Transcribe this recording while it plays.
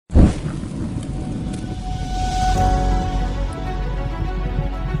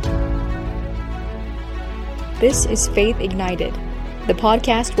This is Faith Ignited, the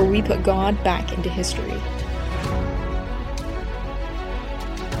podcast where we put God back into history.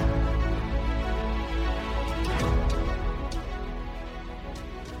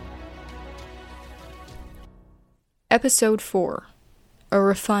 Episode 4, A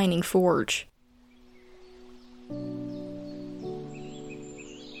Refining Forge.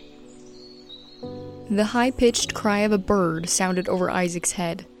 The high-pitched cry of a bird sounded over Isaac's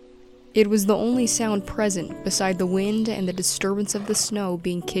head. It was the only sound present beside the wind and the disturbance of the snow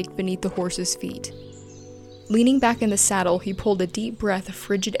being kicked beneath the horse's feet. Leaning back in the saddle, he pulled a deep breath of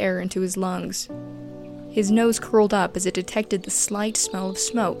frigid air into his lungs. His nose curled up as it detected the slight smell of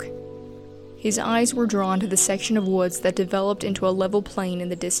smoke. His eyes were drawn to the section of woods that developed into a level plain in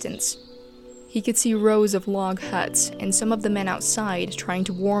the distance. He could see rows of log huts, and some of the men outside trying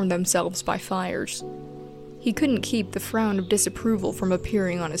to warm themselves by fires. He couldn't keep the frown of disapproval from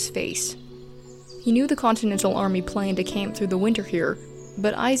appearing on his face. He knew the Continental Army planned to camp through the winter here,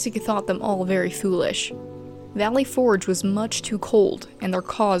 but Isaac thought them all very foolish. Valley Forge was much too cold, and their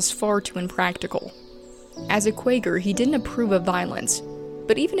cause far too impractical. As a Quaker, he didn't approve of violence,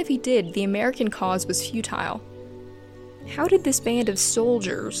 but even if he did, the American cause was futile. How did this band of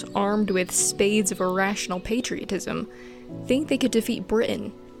soldiers, armed with spades of irrational patriotism, think they could defeat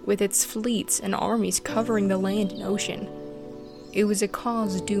Britain, with its fleets and armies covering the land and ocean? It was a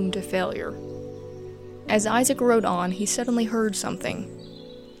cause doomed to failure. As Isaac rode on, he suddenly heard something.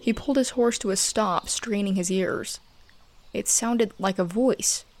 He pulled his horse to a stop, straining his ears. It sounded like a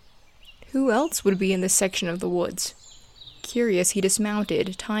voice. Who else would be in this section of the woods? Curious, he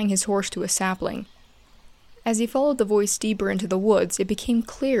dismounted, tying his horse to a sapling. As he followed the voice deeper into the woods, it became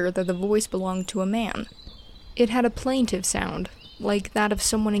clear that the voice belonged to a man. It had a plaintive sound, like that of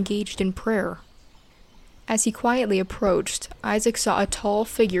someone engaged in prayer. As he quietly approached, Isaac saw a tall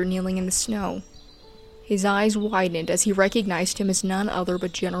figure kneeling in the snow. His eyes widened as he recognized him as none other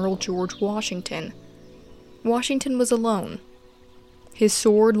but General George Washington. Washington was alone, his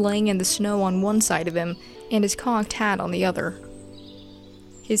sword laying in the snow on one side of him, and his cocked hat on the other.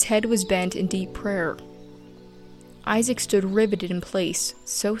 His head was bent in deep prayer. Isaac stood riveted in place,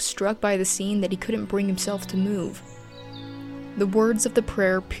 so struck by the scene that he couldn't bring himself to move. The words of the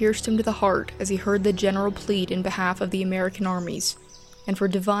prayer pierced him to the heart as he heard the general plead in behalf of the American armies, and for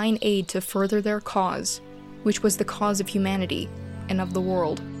divine aid to further their cause, which was the cause of humanity and of the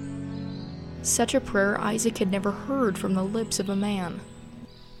world. Such a prayer Isaac had never heard from the lips of a man.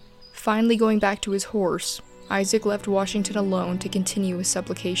 Finally going back to his horse, Isaac left Washington alone to continue his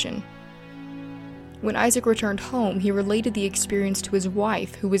supplication. When Isaac returned home, he related the experience to his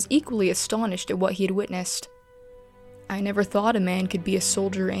wife, who was equally astonished at what he had witnessed. "I never thought a man could be a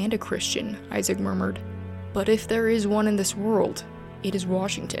soldier and a Christian," Isaac murmured. "But if there is one in this world, it is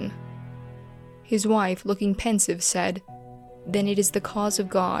Washington." His wife, looking pensive, said, "Then it is the cause of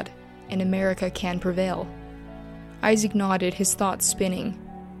God, and America can prevail." Isaac nodded, his thoughts spinning.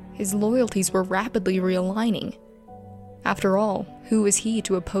 His loyalties were rapidly realigning. After all, who was he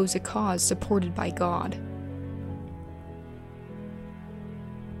to oppose a cause supported by God?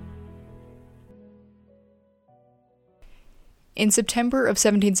 In September of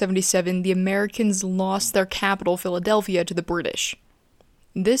 1777, the Americans lost their capital, Philadelphia, to the British.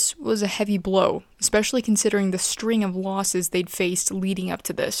 This was a heavy blow, especially considering the string of losses they'd faced leading up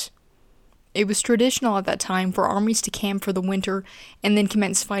to this. It was traditional at that time for armies to camp for the winter and then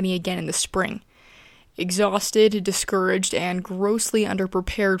commence fighting again in the spring. Exhausted, discouraged, and grossly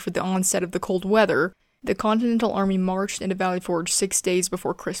underprepared for the onset of the cold weather, the Continental Army marched into Valley Forge 6 days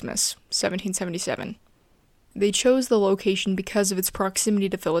before Christmas, 1777. They chose the location because of its proximity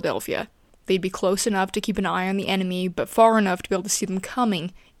to Philadelphia. They'd be close enough to keep an eye on the enemy, but far enough to be able to see them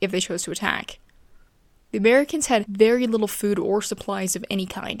coming if they chose to attack. The Americans had very little food or supplies of any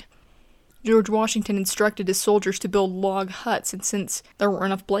kind. George Washington instructed his soldiers to build log huts, and since there weren't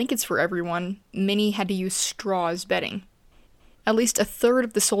enough blankets for everyone, many had to use straw as bedding. At least a third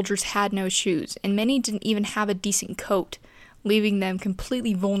of the soldiers had no shoes, and many didn't even have a decent coat, leaving them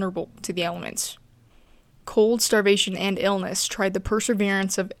completely vulnerable to the elements. Cold, starvation, and illness tried the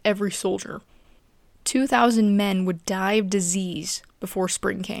perseverance of every soldier. 2,000 men would die of disease before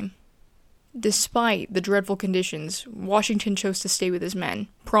spring came. Despite the dreadful conditions, Washington chose to stay with his men,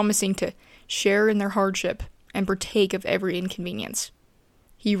 promising to share in their hardship and partake of every inconvenience.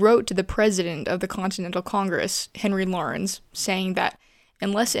 He wrote to the president of the Continental Congress, Henry Lawrence, saying that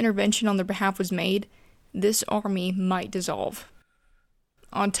unless intervention on their behalf was made, this army might dissolve.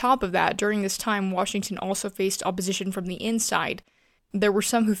 On top of that, during this time, Washington also faced opposition from the inside. There were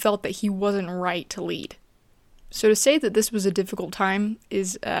some who felt that he wasn't right to lead. So to say that this was a difficult time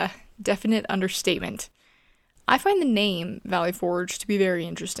is a definite understatement. I find the name Valley Forge to be very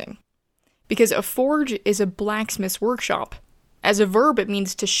interesting, because a forge is a blacksmith's workshop. As a verb, it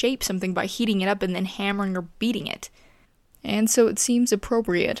means to shape something by heating it up and then hammering or beating it. And so it seems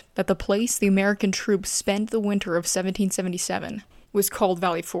appropriate that the place the American troops spent the winter of 1777 was called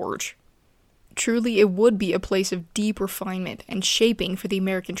Valley Forge. Truly, it would be a place of deep refinement and shaping for the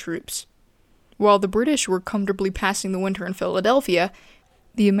American troops. While the British were comfortably passing the winter in Philadelphia,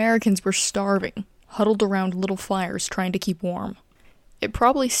 the Americans were starving, huddled around little fires trying to keep warm. It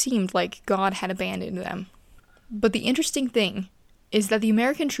probably seemed like God had abandoned them. But the interesting thing is that the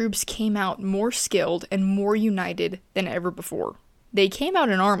American troops came out more skilled and more united than ever before. They came out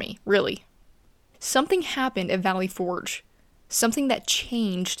an army, really. Something happened at Valley Forge, something that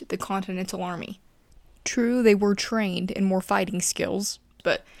changed the Continental Army. True, they were trained in more fighting skills,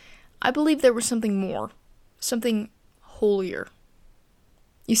 but I believe there was something more, something holier.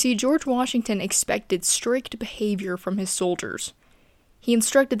 You see, George Washington expected strict behavior from his soldiers. He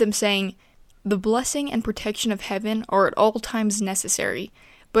instructed them saying, "The blessing and protection of heaven are at all times necessary,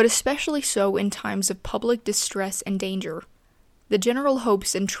 but especially so in times of public distress and danger. The general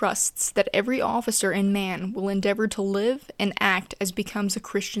hopes and trusts that every officer and man will endeavor to live and act as becomes a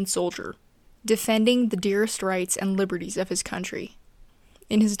Christian soldier, defending the dearest rights and liberties of his country."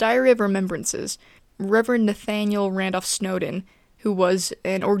 In his Diary of Remembrances, Reverend Nathaniel Randolph Snowden, who was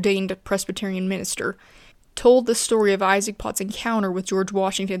an ordained Presbyterian minister, told the story of Isaac Potts' encounter with George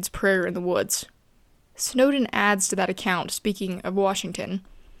Washington's prayer in the woods. Snowden adds to that account, speaking of Washington,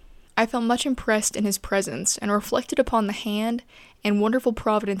 "I felt much impressed in his presence, and reflected upon the hand and wonderful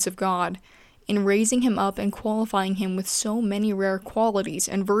providence of God, in raising him up and qualifying him with so many rare qualities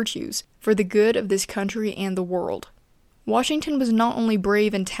and virtues for the good of this country and the world. Washington was not only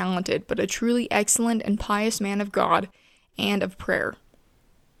brave and talented, but a truly excellent and pious man of God and of prayer.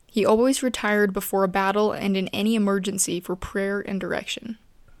 He always retired before a battle and in any emergency for prayer and direction."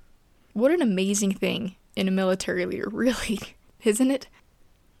 What an amazing thing in a military leader, really, isn't it?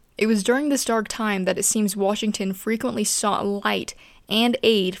 It was during this dark time that it seems Washington frequently sought light and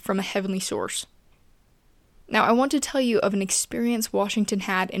aid from a heavenly source. Now, I want to tell you of an experience Washington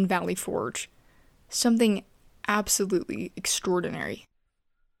had in Valley Forge. Something absolutely extraordinary.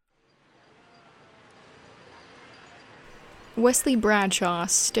 Wesley Bradshaw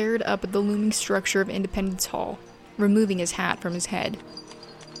stared up at the looming structure of Independence Hall, removing his hat from his head.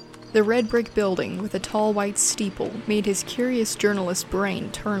 The red brick building with a tall white steeple made his curious journalist's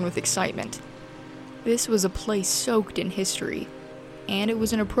brain turn with excitement. This was a place soaked in history, and it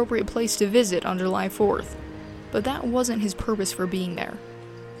was an appropriate place to visit on July 4th, but that wasn't his purpose for being there.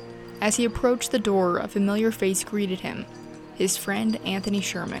 As he approached the door, a familiar face greeted him, his friend Anthony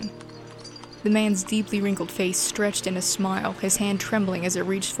Sherman. The man's deeply wrinkled face stretched in a smile, his hand trembling as it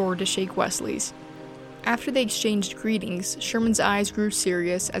reached forward to shake Wesley's. After they exchanged greetings, Sherman's eyes grew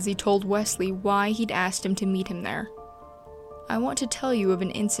serious as he told Wesley why he'd asked him to meet him there. "I want to tell you of an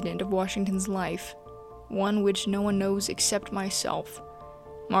incident of Washington's life, one which no one knows except myself.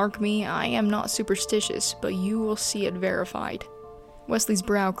 Mark me, I am not superstitious, but you will see it verified." Wesley's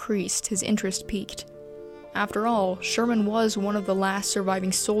brow creased, his interest piqued. After all, Sherman was one of the last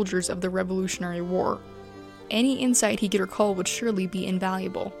surviving soldiers of the Revolutionary War. Any insight he could recall would surely be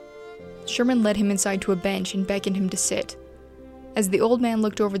invaluable. Sherman led him inside to a bench and beckoned him to sit. As the old man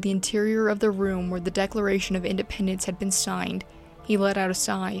looked over the interior of the room where the Declaration of Independence had been signed, he let out a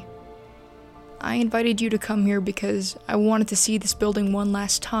sigh. "I invited you to come here because I wanted to see this building one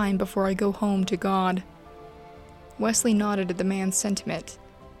last time before I go home to God." Wesley nodded at the man's sentiment.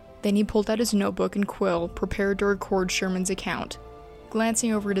 Then he pulled out his notebook and quill, prepared to record Sherman's account.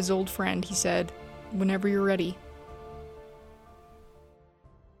 Glancing over at his old friend, he said, "Whenever you're ready."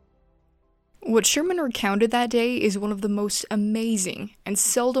 What Sherman recounted that day is one of the most amazing and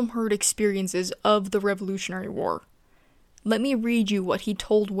seldom heard experiences of the Revolutionary War. Let me read you what he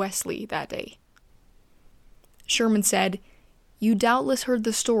told Wesley that day. Sherman said, "You doubtless heard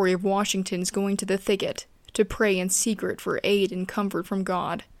the story of Washington's going to the thicket to pray in secret for aid and comfort from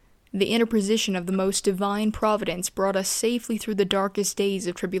God. The interposition of the most divine providence brought us safely through the darkest days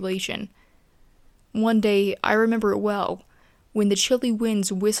of tribulation. One day, I remember it well, when the chilly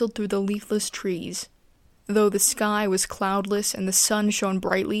winds whistled through the leafless trees. Though the sky was cloudless and the sun shone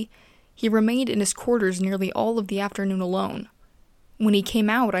brightly, he remained in his quarters nearly all of the afternoon alone. When he came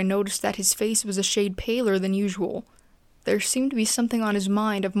out, I noticed that his face was a shade paler than usual. There seemed to be something on his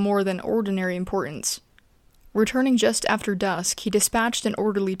mind of more than ordinary importance. Returning just after dusk, he dispatched an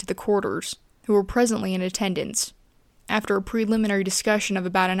orderly to the quarters, who were presently in attendance. After a preliminary discussion of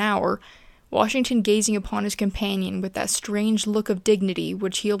about an hour, Washington, gazing upon his companion with that strange look of dignity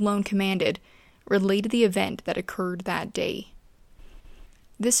which he alone commanded, related the event that occurred that day.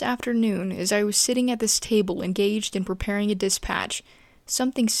 This afternoon, as I was sitting at this table engaged in preparing a dispatch,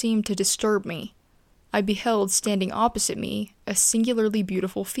 something seemed to disturb me. I beheld standing opposite me a singularly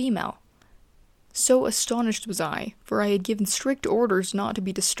beautiful female. So astonished was I, for I had given strict orders not to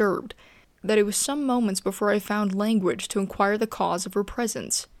be disturbed, that it was some moments before I found language to inquire the cause of her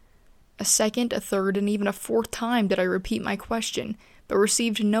presence. A second, a third, and even a fourth time did I repeat my question, but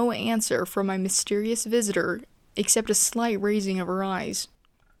received no answer from my mysterious visitor except a slight raising of her eyes.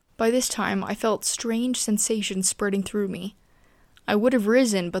 By this time, I felt strange sensations spreading through me. I would have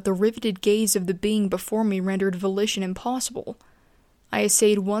risen, but the riveted gaze of the being before me rendered volition impossible. I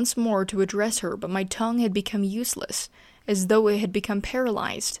essayed once more to address her, but my tongue had become useless, as though it had become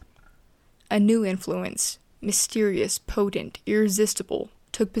paralyzed. A new influence, mysterious, potent, irresistible,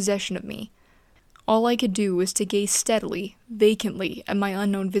 took possession of me. All I could do was to gaze steadily, vacantly, at my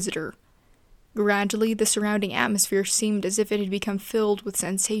unknown visitor. Gradually, the surrounding atmosphere seemed as if it had become filled with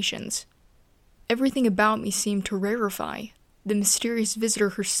sensations. Everything about me seemed to rarefy, the mysterious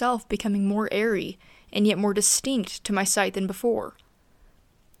visitor herself becoming more airy, and yet more distinct to my sight than before.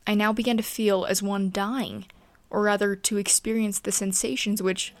 I now began to feel as one dying, or rather to experience the sensations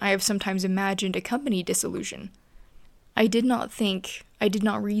which I have sometimes imagined accompany dissolution. I did not think, I did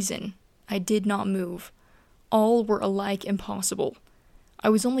not reason, I did not move. All were alike impossible. I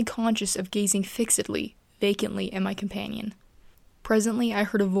was only conscious of gazing fixedly, vacantly at my companion. Presently I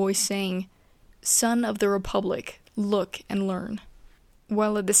heard a voice saying, "Son of the Republic, look and learn,"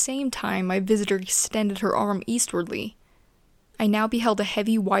 while at the same time my visitor extended her arm eastwardly. I now beheld a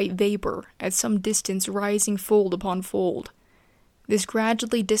heavy white vapor at some distance rising fold upon fold. This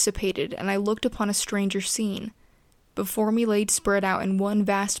gradually dissipated, and I looked upon a stranger scene. Before me lay spread out in one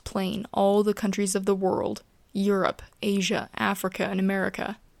vast plain all the countries of the world, Europe, Asia, Africa, and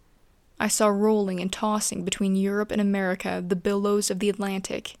America. I saw rolling and tossing between Europe and America the billows of the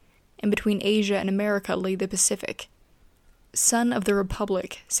Atlantic, and between Asia and America lay the Pacific. "Son of the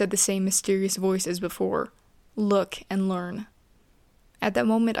Republic," said the same mysterious voice as before, "look and learn." At that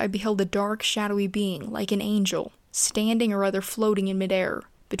moment I beheld a dark, shadowy being, like an angel, standing or rather floating in midair,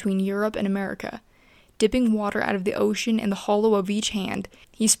 between Europe and America. Dipping water out of the ocean in the hollow of each hand,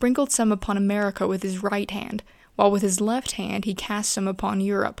 he sprinkled some upon America with his right hand, while with his left hand he cast some upon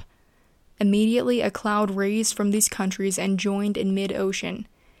Europe. Immediately a cloud raised from these countries and joined in mid-ocean.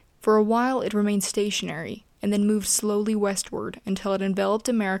 For a while it remained stationary, and then moved slowly westward until it enveloped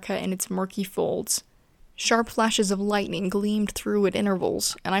America in its murky folds. Sharp flashes of lightning gleamed through at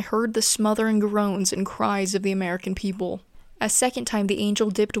intervals, and I heard the smothering groans and cries of the American people. A second time the angel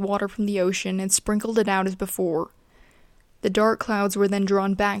dipped water from the ocean and sprinkled it out as before. The dark clouds were then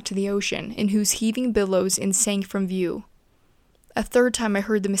drawn back to the ocean, in whose heaving billows it sank from view. A third time I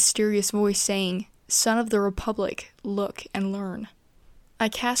heard the mysterious voice saying, "Son of the Republic, look and learn." I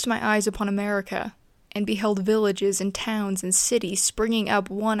cast my eyes upon America, and beheld villages and towns and cities springing up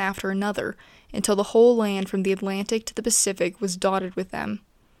one after another, until the whole land from the Atlantic to the Pacific was dotted with them.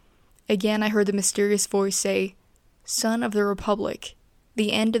 Again I heard the mysterious voice say, "Son of the Republic,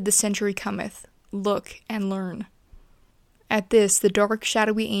 the end of the century cometh, look and learn." At this the dark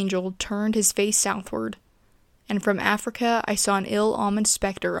shadowy angel turned his face southward, and from Africa I saw an ill-omened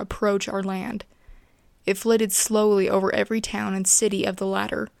spectre approach our land. It flitted slowly over every town and city of the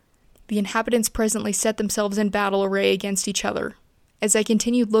latter. The inhabitants presently set themselves in battle array against each other. As I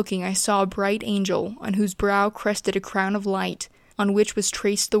continued looking, I saw a bright angel, on whose brow crested a crown of light, on which was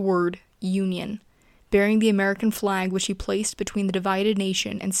traced the word, Union, bearing the American flag which he placed between the divided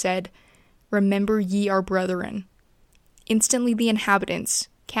nation, and said, "Remember ye our brethren." Instantly the inhabitants,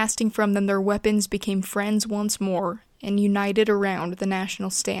 casting from them their weapons, became friends once more, and united around the national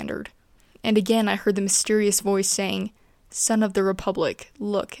standard. And again I heard the mysterious voice saying, "Son of the Republic,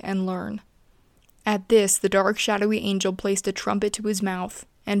 look and learn." At this the dark shadowy angel placed a trumpet to his mouth,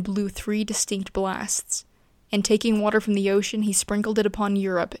 and blew 3 distinct blasts, and taking water from the ocean he sprinkled it upon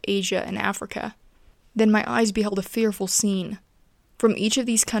Europe, Asia, and Africa. Then my eyes beheld a fearful scene. From each of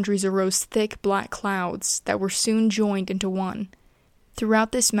these countries arose thick black clouds that were soon joined into one.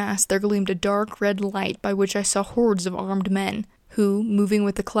 Throughout this mass there gleamed a dark red light by which I saw hordes of armed men, who, moving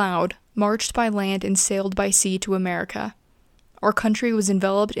with the cloud, marched by land and sailed by sea to America. Our country was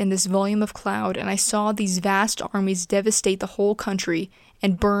enveloped in this volume of cloud, and I saw these vast armies devastate the whole country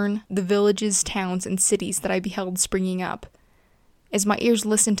and burn the villages, towns, and cities that I beheld springing up. As my ears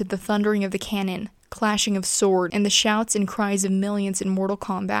listened to the thundering of the cannon, clashing of sword, and the shouts and cries of millions in mortal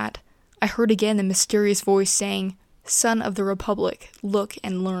combat, I heard again the mysterious voice saying, "Son of the Republic, look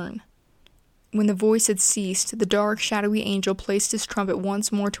and learn." When the voice had ceased, the dark, shadowy angel placed his trumpet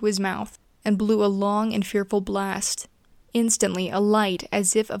once more to his mouth, and blew a long and fearful blast. Instantly, a light,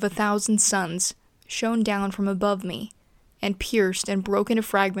 as if of 1,000 suns, shone down from above me, and pierced and broke into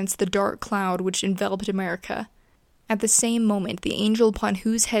fragments the dark cloud which enveloped America. At the same moment, the angel upon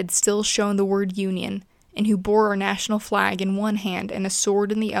whose head still shone the word Union, and who bore our national flag in one hand and a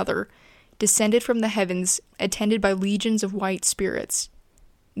sword in the other, descended from the heavens, attended by legions of white spirits.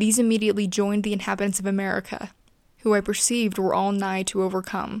 These immediately joined the inhabitants of America, who I perceived were all nigh to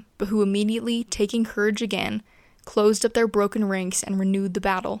overcome, but who immediately, taking courage again, closed up their broken ranks and renewed the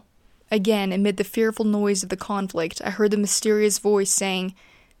battle. Again, amid the fearful noise of the conflict, I heard the mysterious voice saying,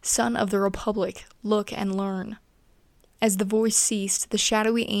 "Son of the Republic, look and learn." As the voice ceased, the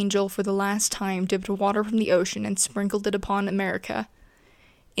shadowy angel for the last time dipped water from the ocean and sprinkled it upon America.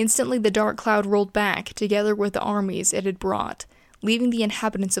 Instantly the dark cloud rolled back, together with the armies it had brought, leaving the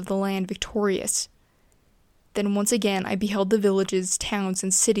inhabitants of the land victorious. Then once again I beheld the villages, towns,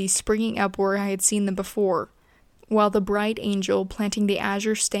 and cities springing up where I had seen them before, while the bright angel, planting the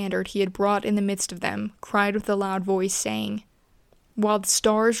azure standard he had brought in the midst of them, cried with a loud voice, saying, "While the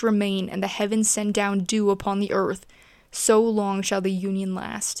stars remain and the heavens send down dew upon the earth, so long shall the Union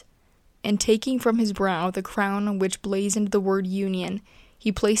last." And taking from his brow the crown on which blazoned the word Union,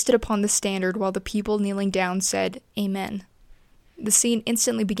 he placed it upon the standard while the people kneeling down said, "Amen." The scene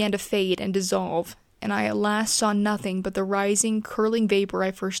instantly began to fade and dissolve, and I at last saw nothing but the rising, curling vapor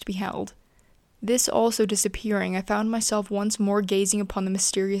I first beheld. This also disappearing, I found myself once more gazing upon the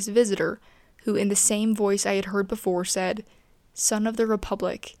mysterious visitor, who in the same voice I had heard before said, "Son of the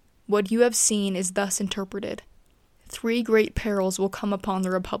Republic, what you have seen is thus interpreted. 3 great perils will come upon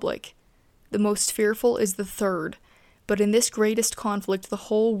the Republic. The most fearful is the third, but in this greatest conflict the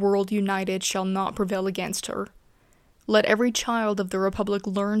whole world united shall not prevail against her. Let every child of the Republic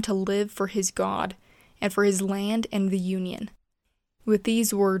learn to live for his God, and for his land and the Union." With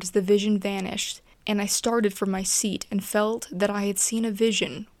these words the vision vanished, and I started from my seat and felt that I had seen a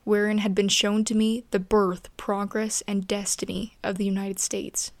vision wherein had been shown to me the birth, progress, and destiny of the United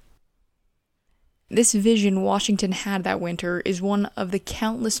States. This vision Washington had that winter is one of the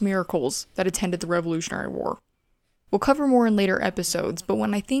countless miracles that attended the Revolutionary War. We'll cover more in later episodes, but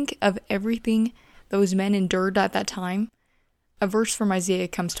when I think of everything those men endured at that time, a verse from Isaiah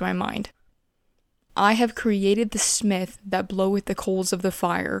comes to my mind. "I have created the smith that bloweth the coals of the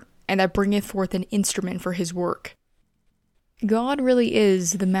fire, and that bringeth forth an instrument for his work." God really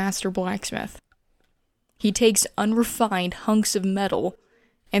is the master blacksmith. He takes unrefined hunks of metal,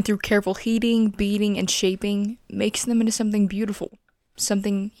 and through careful heating, beating, and shaping, makes them into something beautiful,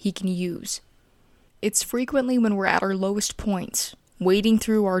 something he can use. It's frequently when we're at our lowest points, wading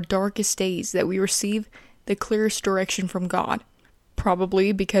through our darkest days, that we receive the clearest direction from God.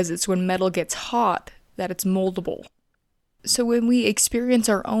 Probably because it's when metal gets hot that it's moldable. So when we experience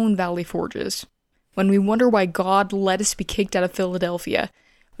our own valley forges, when we wonder why God let us be kicked out of Philadelphia,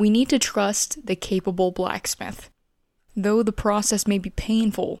 we need to trust the capable blacksmith. Though the process may be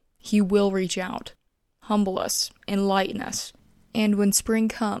painful, he will reach out, humble us, enlighten us, and when spring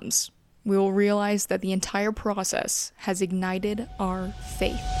comes, we will realize that the entire process has ignited our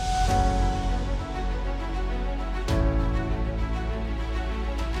faith.